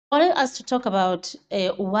I wanted us to talk about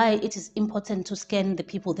why it is important to scan the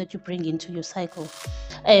people that you bring into your cycle.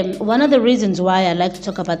 One of the reasons why I like to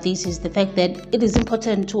talk about this is the fact that it is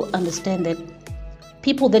important to understand that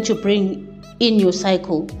people that you bring in your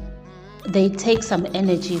cycle, they take some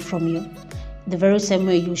energy from you, the very same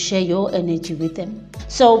way you share your energy with them.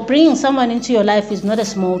 So bringing someone into your life is not a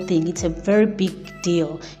small thing, it's a very big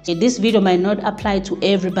deal. This video might not apply to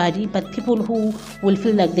everybody, but people who will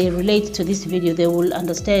feel like they relate to this video, they will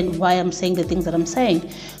understand why I'm saying the things that I'm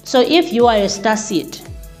saying. So if you are a starseed,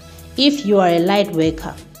 if you are a light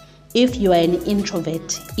worker, if you are an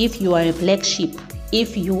introvert, if you are a black sheep,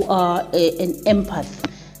 if you are an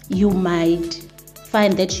empath, you might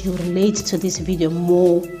find that you relate to this video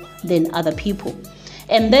more than other people.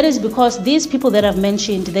 And that is because these people that I've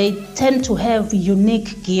mentioned, they tend to have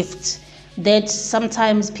unique gifts that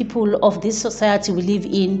sometimes people of this society we live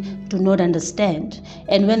in do not understand.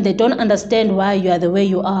 And when they don't understand why you are the way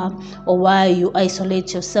you are, or why you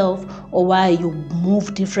isolate yourself, or why you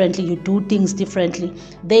move differently, you do things differently,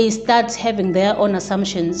 they start having their own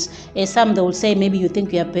assumptions. Some they will say maybe you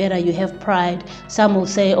think you are better, you have pride. Some will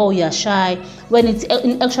say, oh, you're shy. When it's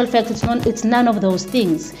in actual fact, it's none of those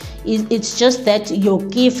things. It's just that your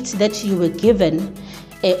gift that you were given,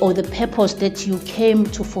 or the purpose that you came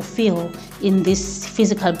to fulfill in this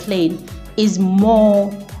physical plane, is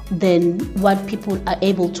more than what people are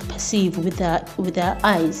able to perceive with their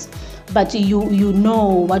eyes. But you know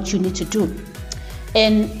what you need to do.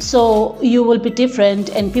 And so you will be different,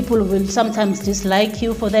 and people will sometimes dislike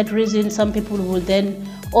you for that reason. Some people will then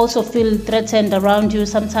also feel threatened around you.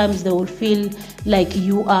 Sometimes they will feel like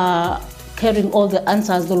you are carrying all the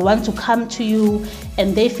answers. They'll want to come to you,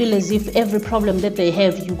 and they feel as if every problem that they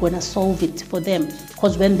have, you're going to solve it for them.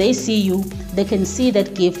 Because when they see you, they can see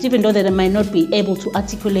that gift, even though they might not be able to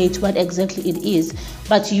articulate what exactly it is.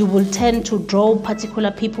 But you will tend to draw particular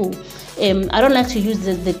people. I don't like to use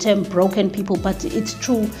the term broken people, but it's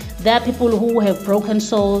true. There are people who have broken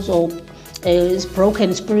souls, or is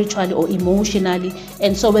broken spiritually or emotionally.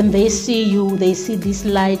 And so when they see you, they see this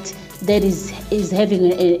light that is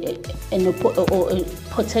having a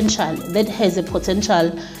potential, that has a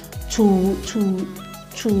potential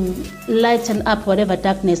to lighten up whatever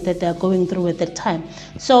darkness that they are going through at that time.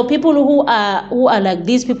 So people who are like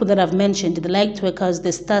these people that I've mentioned, the light workers, the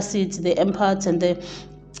starseeds, the empaths, and the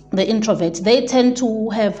introverts, they tend to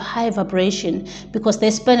have high vibration because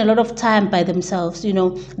they spend a lot of time by themselves.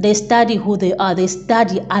 They study who they are, they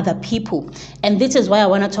study other people. And this is why I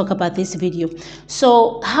want to talk about this video.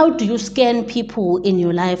 So how do you scan people in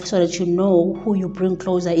your life so that you know who you bring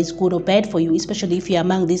closer is good or bad for you, especially if you're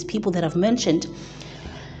among these people that I've mentioned?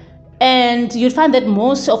 And you'll find that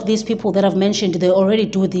most of these people that I've mentioned, they already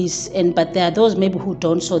do this, but there are those maybe who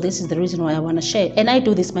don't. So this is the reason why I want to share. And I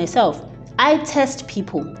do this myself. I test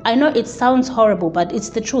people. I know it sounds horrible, but it's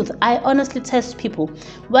the truth. I honestly test people.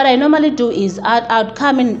 What I normally do is I'd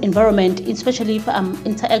come in environment, especially if I'm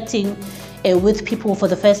interacting with people for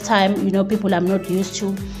the first time, people I'm not used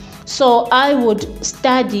to. So I would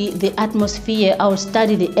study the atmosphere, I would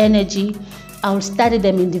study the energy, I would study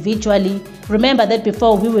them individually. Remember that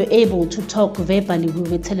before we were able to talk verbally, we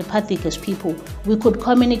were telepathic as people. We could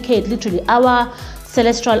communicate literally. Our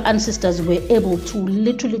celestial ancestors were able to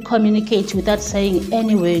literally communicate without saying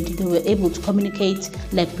any word. They were able to communicate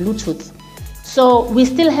like Bluetooth. So we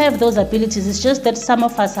still have those abilities. It's just that some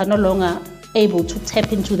of us are no longer able to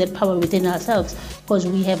tap into that power within ourselves because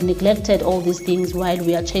we have neglected all these things while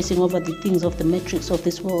we are chasing over the things of the matrix of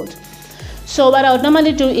this world. So what I would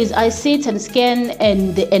normally do is I sit and scan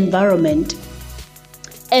the environment.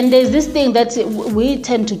 And there's this thing that we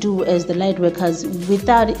tend to do as the light workers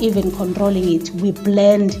without even controlling it. We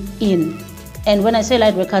blend in. And when I say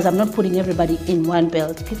light workers, I'm not putting everybody in one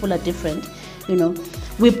belt. People are different,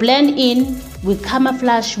 We blend in, we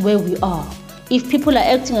camouflage where we are. If people are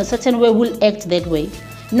acting a certain way, we'll act that way.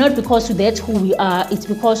 Not because that's who we are, it's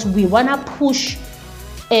because we want to push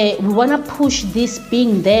this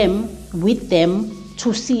being them with them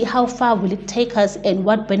to see how far will it take us and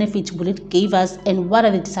what benefits will it give us and what are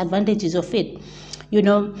the disadvantages of it.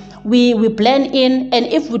 We blend in, and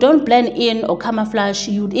if we don't blend in or camouflage,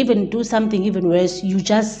 you'd even do something even worse. You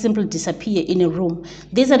just simply disappear in a room.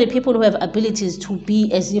 These are the people who have abilities to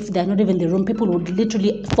be as if they're not even in the room. People would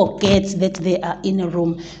literally forget that they are in a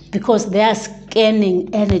room because they are scanning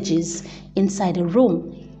energies inside a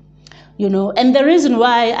room. And the reason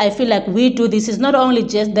why I feel like we do this is not only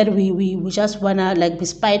just that we just want to like be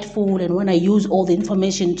spiteful and want to use all the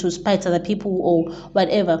information to spite other people or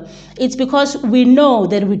whatever. It's because we know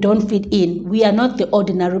that we don't fit in. We are not the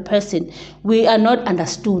ordinary person. We are not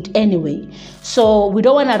understood anyway. So we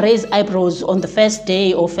don't want to raise eyebrows on the first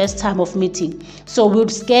day or first time of meeting. So we'll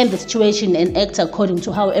scan the situation and act according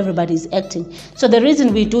to how everybody is acting. So the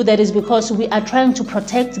reason we do that is because we are trying to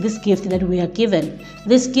protect this gift that we are given.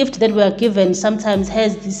 This gift that we are given sometimes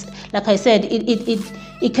has this, like I said,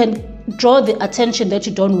 it can draw the attention that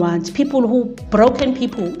you don't want. Broken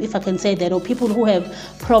people, if I can say that, or people who have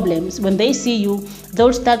problems, when they see you,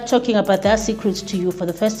 they'll start talking about their secrets to you for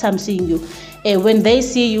the first time seeing you. When they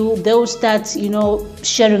see you, they'll start,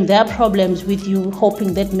 sharing their problems with you,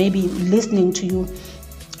 hoping that maybe listening to you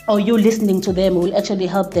or you listening to them will actually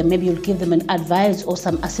help them. Maybe you'll give them an advice or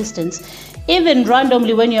some assistance. Even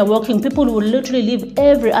randomly when you're walking, people will literally leave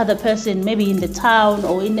every other person, maybe in the town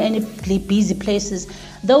or in any busy places.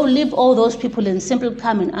 They'll leave all those people and simply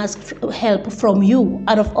come and ask help from you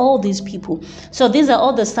out of all these people. So these are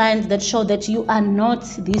all the signs that show that you are not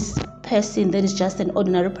this person that is just an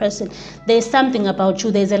ordinary person. There's something about you.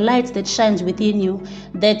 There's a light that shines within you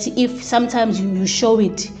that if sometimes you show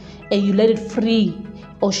it and you let it free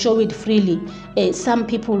or show it freely, some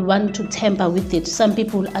people want to tamper with it. Some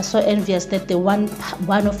people are so envious that they want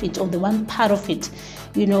one of it or they want part of it,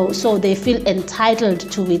 so they feel entitled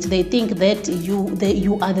to it. They think that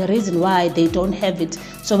you are the reason why they don't have it.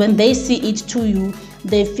 So when they see it to you,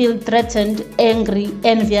 they feel threatened, angry,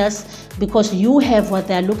 envious, because you have what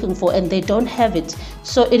they're looking for and they don't have it.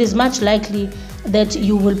 So it is much likely that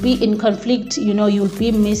you will be in conflict. You'll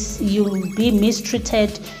be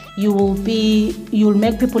mistreated. You'll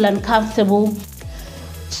make people uncomfortable.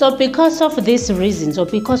 So because of these reasons, or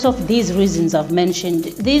because of these reasons I've mentioned,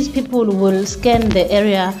 these people will scan the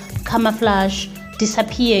area, camouflage,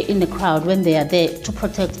 disappear in the crowd when they are there to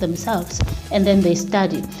protect themselves, and then they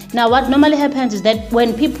study. Now what normally happens is that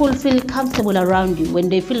when people feel comfortable around you, when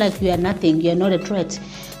they feel like you are nothing, you are not a threat,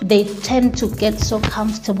 they tend to get so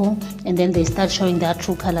comfortable and then they start showing their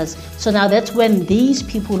true colors. So now that's when these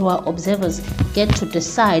people who are observers get to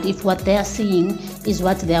decide if what they are seeing is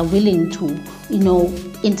what they are willing to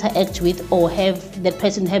interact with, or have that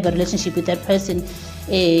person have a relationship with that person,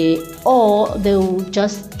 or they will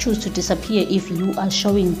just choose to disappear if you are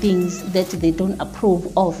showing things that they don't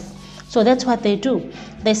approve of. So that's what they do.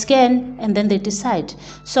 They scan and then they decide.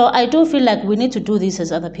 So I do feel like we need to do this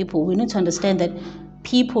as other people. We need to understand that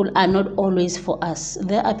people are not always for us.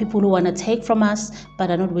 There are people who want to take from us but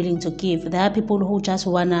are not willing to give. There are people who just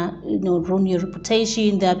want to ruin your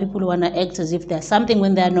reputation. There are people who want to act as if they're something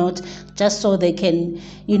when they're not, just so they can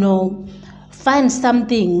find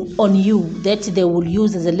something on you that they will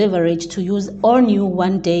use as a leverage to use on you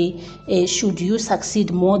one day, should you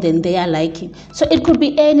succeed more than they are liking. So it could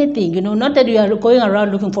be anything, not that you are going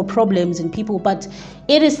around looking for problems in people, but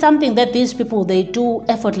it is something that these people, they do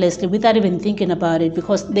effortlessly without even thinking about it,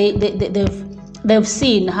 because they've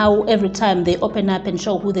seen how every time they open up and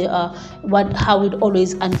show who they are, how it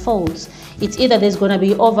always unfolds. It's either they're going to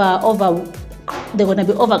be overcrowded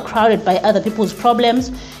by other people's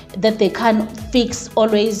problems that they can't fix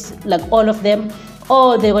always, like all of them,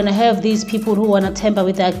 or they're going to have these people who want to tamper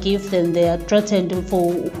with their gift and they are threatened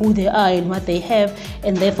for who they are and what they have,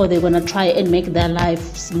 and therefore they're going to try and make their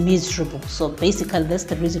lives miserable. So basically that's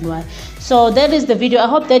the reason why. So that is the video. I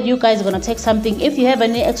hope that you guys are going to take something. If you have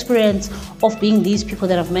any experience of being these people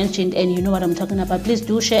that I've mentioned and you know what I'm talking about, please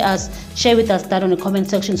do share with us down in the comment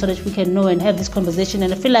section so that we can know and have this conversation.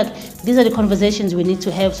 And I feel like these are the conversations we need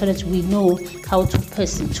to have so that we know how to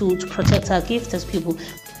protect our gifts as people.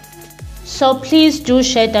 So please do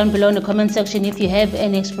share down below in the comment section if you have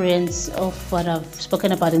any experience of what I've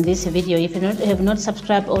spoken about in this video. If you have not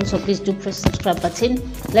subscribed, also please do press the subscribe button.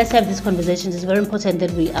 Let's have these conversations. It's very important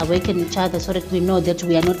that we awaken each other so that we know that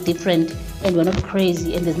we are not different and we're not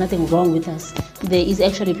crazy and there's nothing wrong with us. There is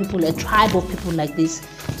actually a tribe of people like this.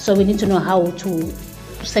 So we need to know how to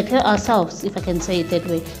secure ourselves, if I can say it that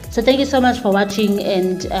way. So thank you so much for watching,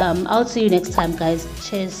 and I'll see you next time, guys.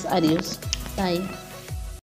 Cheers, adios, bye.